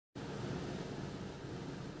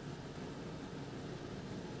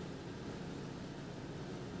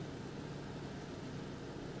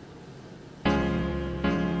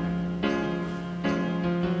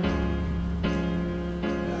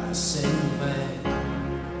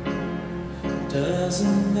Does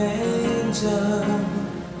an angel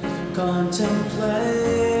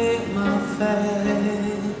contemplate my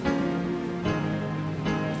fate?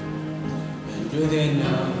 And do they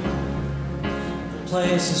know the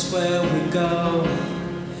places where we go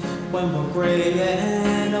when we're gray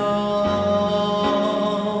and old?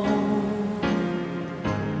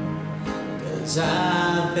 'Cause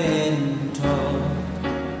I've been told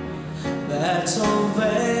that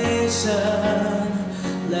salvation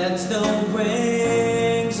lets the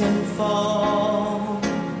wings unfold.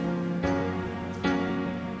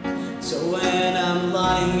 So when I'm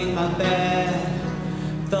lying in my bed,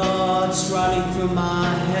 thoughts running through my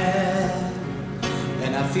head,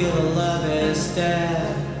 and I feel the love is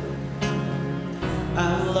dead,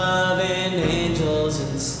 I'm loving angels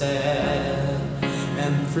instead.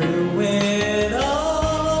 And through it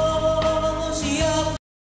all, she offers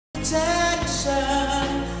protection,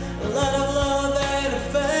 a lot of love and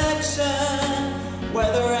affection,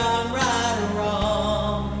 whether I'm right or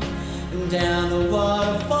wrong. And down the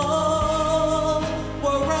waterfall,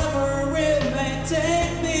 wherever it may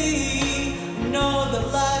take me, know that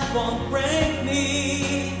life won't break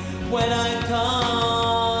me. When I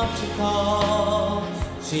come to call,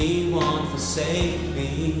 she won't forsake me.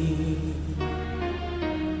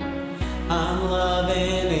 I'm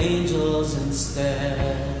loving angels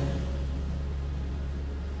instead.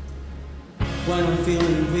 When I'm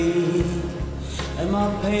feeling weak and my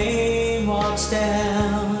pain walks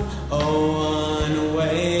down a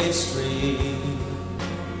one-way street,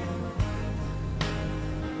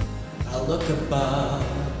 I look above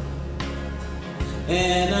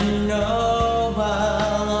and I know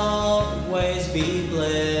I'll always be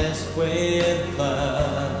blessed with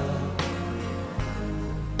love.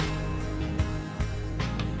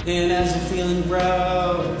 And as the feeling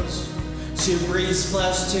grows, she breathes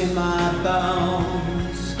flesh to my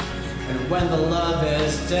bones. And when the love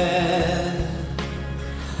is dead,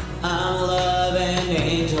 I'm loving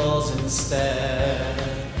angels instead.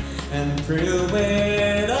 And through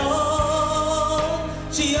it all,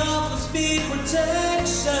 she offers me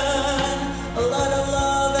protection, a lot of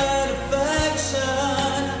love and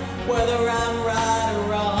affection, whether I'm right or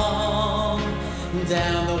wrong.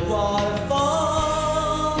 Down the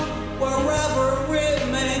waterfall, wherever it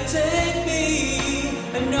may take me,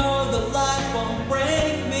 I know the light won't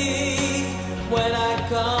break me. When I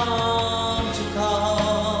come to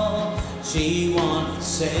call, she won't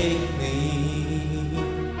forsake me.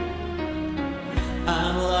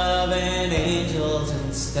 I'm loving angels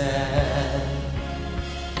instead.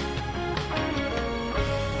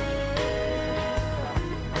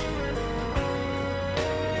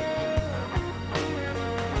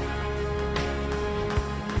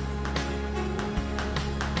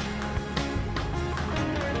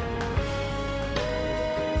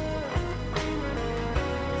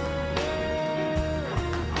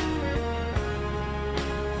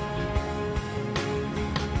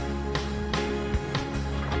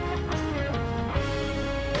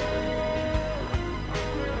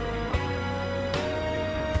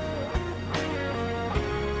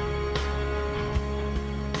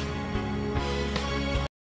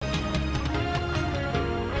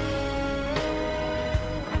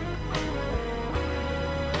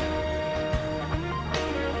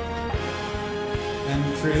 And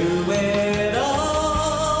through it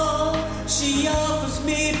all, she offers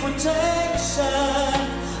me protection,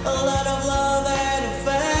 a lot of love and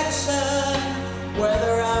affection,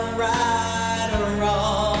 whether I'm right or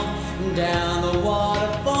wrong. Down the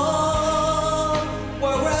waterfall,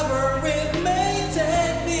 wherever it may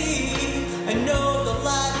take me, I know the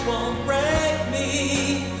light won't break me.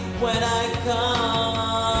 When I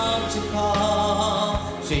come to call,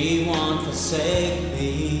 she won't forsake me.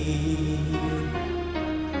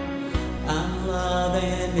 I'm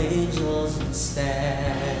loving angels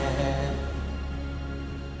instead.